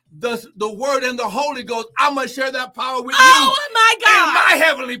me, the Word and the Holy Ghost. I'm going to share that power with you. Oh my God. In my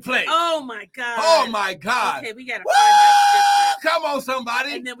heavenly place. Oh my God. Oh my God. Okay, we got to find that scripture. Come on,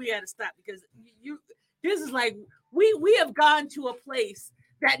 somebody. And then we got to stop because this is like, we have gone to a place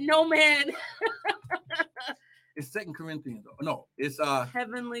that no man. It's 2 Corinthians. No, it's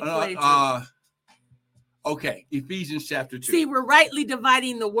heavenly places. Okay, Ephesians chapter 2. See, we're rightly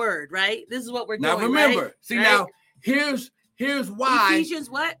dividing the word, right? This is what we're doing. Now remember, right? See, now here's why. Ephesians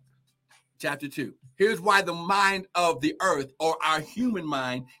what? Chapter 2. Here's why the mind of the earth or our human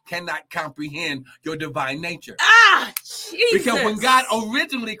mind cannot comprehend your divine nature. Jesus. Because when God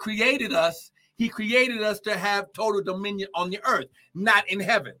originally created us, he created us to have total dominion on the earth, not in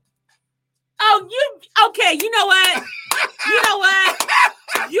heaven. Oh, okay. You know what?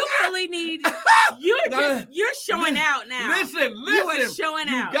 You really need. You're showing out now. Listen. You are showing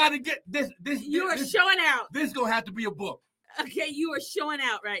out. You got to get this. You are showing out. This is gonna have to be a book. Okay, you are showing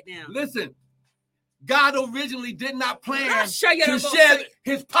out right now. Listen, God originally did not plan to share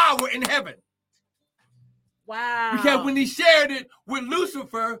his power in heaven. Wow. Because when he shared it with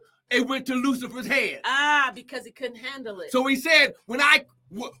Lucifer, it went to Lucifer's head. Because he couldn't handle it. So he said, when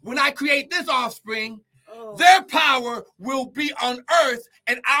I create this offspring, their power will be on earth,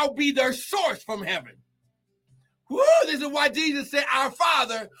 and I'll be their source from heaven. Woo, this is why Jesus said, our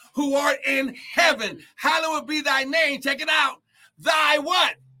Father who art in heaven, hallowed be thy name. Check it out. Thy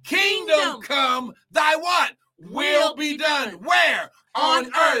what? Kingdom come. Thy what? Will be done. Where? On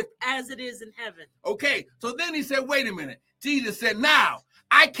earth. As it is in heaven. Okay, so then he said, wait a minute. Jesus said, now,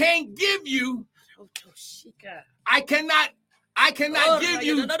 I can't give you, I cannot give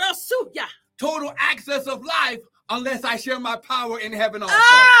you total access of life unless I share my power in heaven also.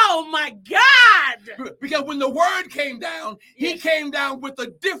 Oh my God! Because when the word came down, he came down with a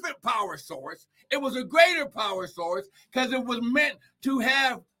different power source. It was a greater power source because it was meant to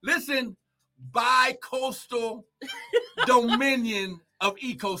have, listen, bi-coastal dominion of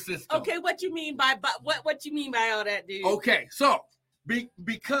ecosystem. Okay, what you mean by what you mean by all that, dude? Okay, so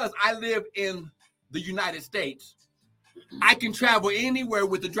because I live in the United States, I can travel anywhere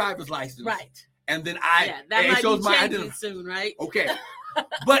with a driver's license. Right. And then that might be changing soon, right? Okay.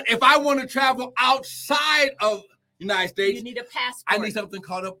 But if I want to travel outside of the United States, you need a passport. I need something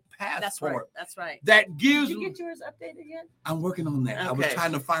called a passport. That's right. That gives. Did you get yours updated again? I'm working on that. Okay. I was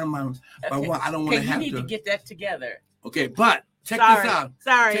trying to find my one. I don't want to have to. You need to get that together. Okay, but check this out.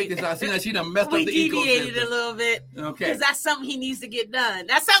 Sorry. Check this out. See, she done messed up the ecosystem. We deviated a little bit. Okay. Because that's something he needs to get done.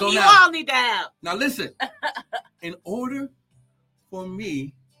 That's something you all need to have. Now listen. In order for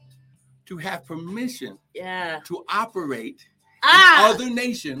me to have permission to operate in other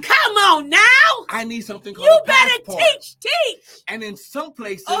nations. Come on now. I need something called a passport. You better teach. And in some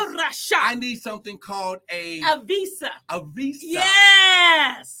places, I need something called a visa. A visa.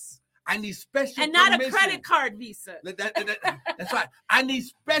 Yes. I need special and permission. Not a credit card visa. That's right. I need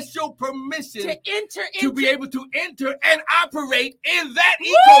special permission to enter to be able to enter and operate in that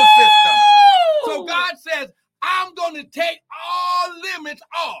ecosystem. So God says, I'm going to take all limits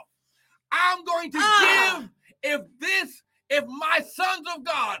off. I'm going to give, if my sons of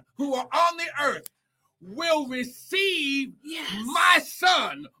God who are on the earth will receive my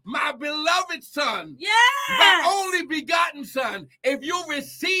son, my beloved son, my only begotten son, if you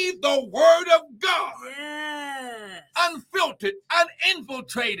receive the word of God, unfiltered,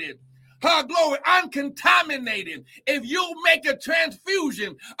 uninfiltrated, her glory, uncontaminated. If you make a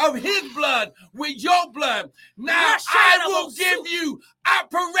transfusion of his blood with your blood, now I will give you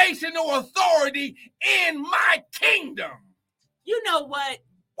operational authority in my kingdom. You know what?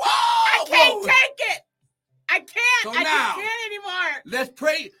 Whoa, I can't take it. I can't. So I now, can't anymore. Let's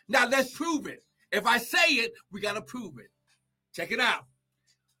pray. Now let's prove it. If I say it, we got to prove it. Check it out.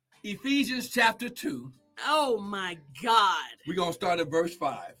 Ephesians chapter 2. Oh my God. We're going to start at verse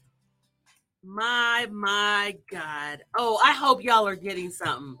 5. My God. Oh, I hope y'all are getting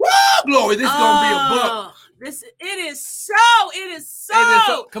something. Woo, glory. This is going to be a book. It is so.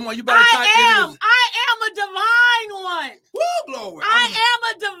 Come on, you better type I am a divine one. Woo, glory. I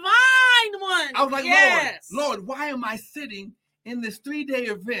am a divine one. I was like, Lord, why am I sitting in this 3-day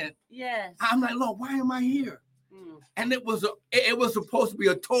event? Yes. I'm like, Lord, why am I here? And it was supposed to be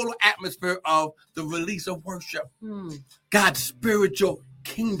a total atmosphere of the release of worship. God's spiritual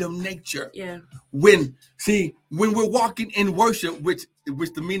kingdom nature. Yeah. When we're walking in worship, which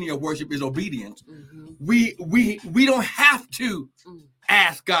the meaning of worship is obedience, we don't have to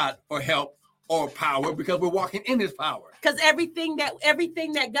ask God for help or power because we're walking in his power. Because everything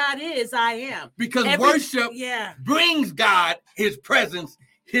that God is, I am. Because worship brings God, his presence,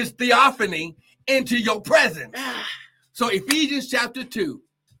 his theophany into your presence. So Ephesians chapter 2,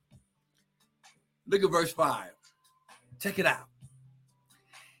 look at verse 5. Check it out.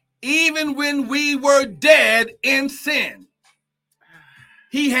 Even when we were dead in sin,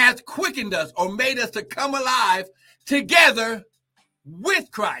 he has quickened us or made us to come alive together with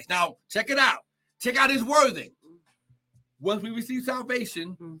Christ. Now, check it out. Check out his wording. Once we receive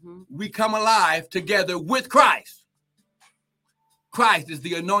salvation, we come alive together with Christ. Christ is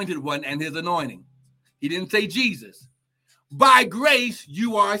the anointed one and his anointing. He didn't say Jesus. By grace,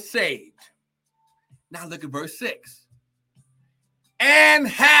 you are saved. Now look at verse 6. And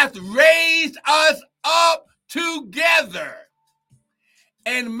hath raised us up together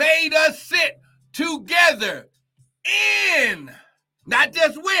and made us sit together in, not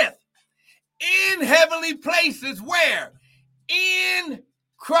just with, in heavenly places. Where? In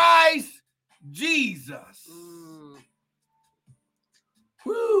Christ Jesus.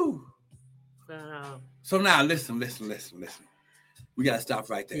 Woo. Wow. So now listen. We got to stop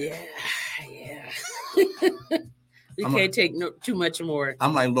right there. Yeah. We can't take too much more.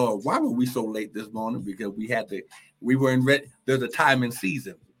 I'm like, Lord, why were we so late this morning? Because we were in red. There's a time and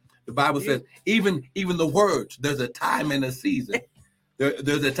season. The Bible says, even the words, there's a time and a season.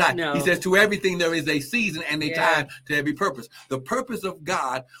 There's a time. No. He says, to everything there is a season and a time to every purpose. The purpose of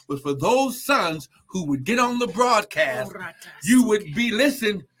God was for those sons who would get on the broadcast. You would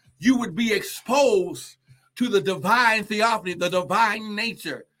be exposed to the divine theophany, the divine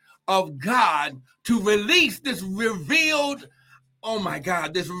nature of God, to release this revealed, oh my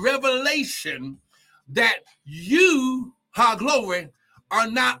God, this revelation that you, glory, are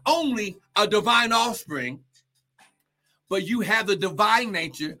not only a divine offspring, but you have the divine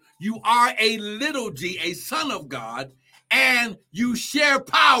nature. You are a little g, a son of God, and you share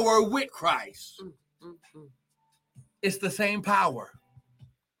power with Christ. It's the same power.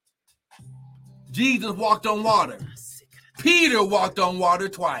 Jesus walked on water. Peter walked on water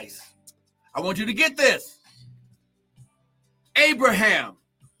twice. I want you to get this. Abraham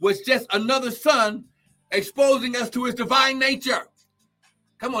was just another son exposing us to his divine nature.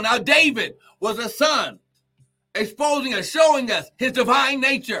 Come on now. David was a son exposing us, showing us his divine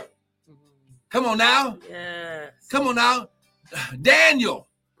nature. Come on now. Yes. Come on now. Daniel,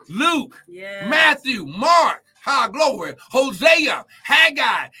 Luke, Matthew, Mark, glory, Hosea,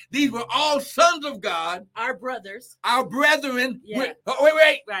 Haggai. These were all sons of God. Our brothers. Our brethren. Yeah.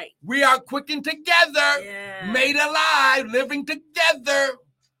 Wait. Right. We are quickened together, made alive, living together.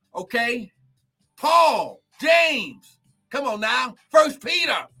 Okay. Paul, James. Come on now. 1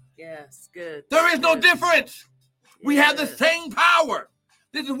 Peter. Yes, good. There is no difference. We have the same power.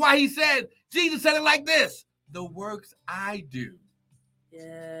 This is why he said, Jesus said it like this. The works I do,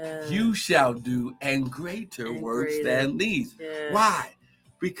 you shall do, and greater works than these. Why?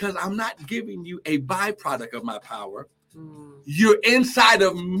 Because I'm not giving you a byproduct of my power. You're inside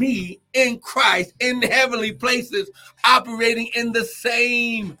of me in Christ, in heavenly places, operating in the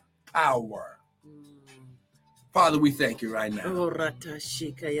same power. Father, we thank you right now. The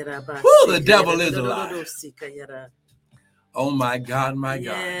devil is alive. Oh my God, my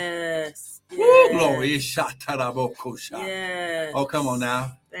God. Yes. Woo, glory. Yes. Oh, come on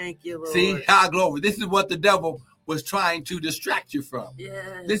now. Thank you, Lord. See, glory. This is what the devil was trying to distract you from.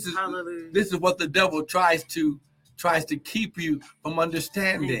 Yes. This is what the devil tries to keep you from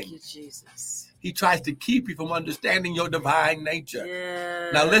understanding. Thank you, Jesus. He tries to keep you from understanding your divine nature.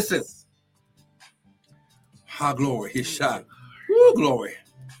 Yes. Now listen. Glory. His shot. Woo, glory.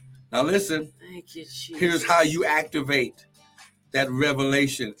 Now listen. Thank you, Jesus. Here's how you activate that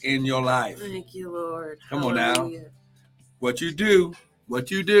revelation in your life. Thank you, Lord. Come on now. What you do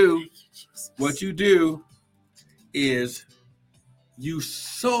is you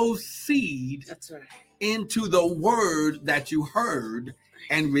sow seed into the word that you heard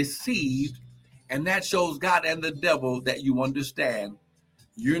and received, and that shows God and the devil that you understand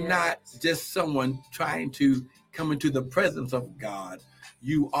You're not just someone trying to come into the presence of God.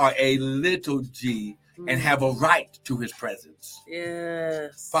 You are a little G and have a right to his presence.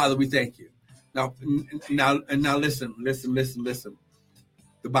 Yes. Father, we thank you. Now listen. The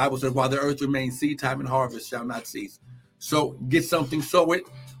Bible says, while the earth remains, seed time and harvest shall not cease. So get something, sow it.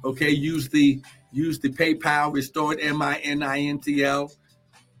 Okay, use the PayPal, Restored MININTL.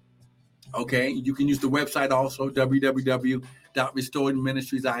 Okay, you can use the website also,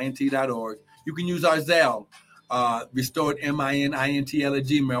 www.restoredministriesint.org. You can use our Zelle, Restored MININTL at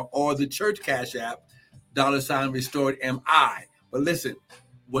Gmail, or the church cash app, $Restored MI. But listen,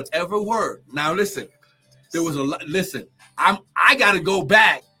 whatever word. Now listen, there was I got to go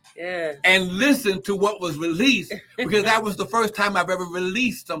back and listen to what was released, because that was the first time I've ever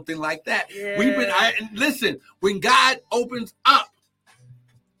released something like that. Listen, when God opens up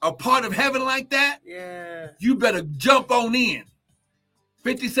a part of heaven like that, you better jump on in.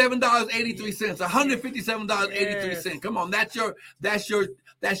 $57.83, $157.83. Come on, that's your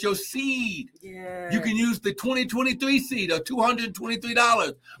seed. You can use the 2023 seed of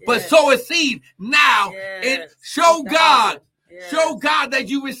 $223, but sow a seed now and show God that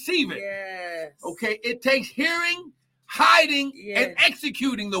you receive it. Okay, it takes hearing, hiding, and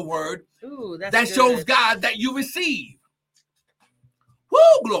executing the word. That shows God that you receive. Woo,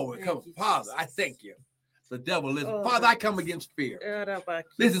 glory. Come, Father, I thank you. The devil, listen. Father, I come against fear.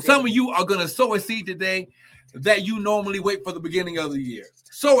 Listen, some of you are going to sow a seed today that you normally wait for the beginning of the year.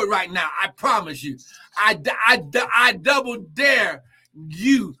 Sow it right now. I promise you. I double dare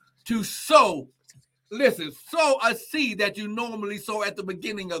you to sow. Listen, sow a seed that you normally sow at the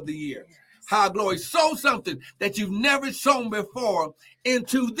beginning of the year. How glory. Sow something that you've never sown before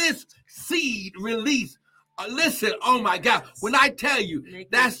into this seed release. Listen, oh my God, when I tell you,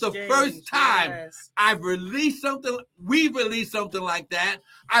 that's the first time I've released something, we've released something like that,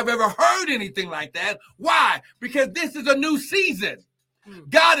 I've ever heard anything like that. Why? Because this is a new season.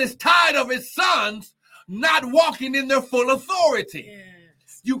 God is tired of his sons not walking in their full authority.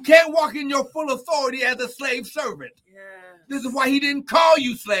 You can't walk in your full authority as a slave servant. This is why he didn't call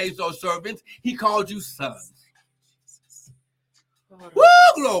you slaves or servants. He called you sons. Woo,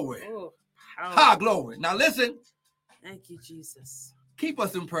 glory. Ha, glory. Now listen. Thank you, Jesus. Keep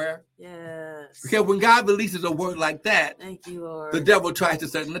us in prayer. Yes. Because when God releases a word like that, thank you, Lord, the devil tries to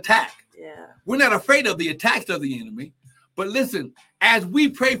set an attack. We're not afraid of the attacks of the enemy. But listen, as we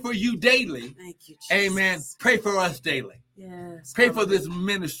pray for you daily, thank you, Jesus. Amen, pray for us daily. Yes. Pray for this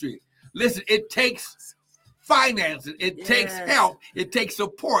ministry. Listen, it takes finances. It takes help. It takes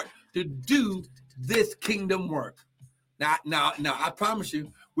support to do this kingdom work. Now, I promise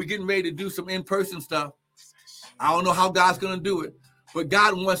you, we're getting ready to do some in-person stuff. I don't know how God's going to do it, but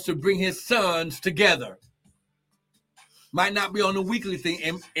God wants to bring his sons together. Might not be on a weekly thing,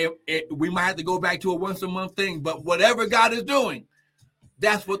 and we might have to go back to a once-a-month thing, but whatever God is doing,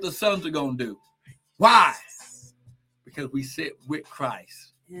 that's what the sons are going to do. Why? Because we sit with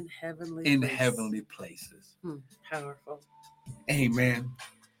Christ in heavenly places. Powerful. Amen.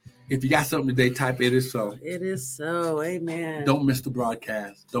 If you got something today, type "it is so." It is so. Amen. Don't miss the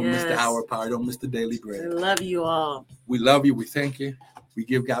broadcast. Don't miss the hour of power. Don't miss the daily bread. I love you all. We love you. We thank you. We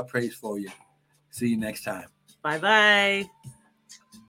give God praise for you. See you next time. Bye-bye.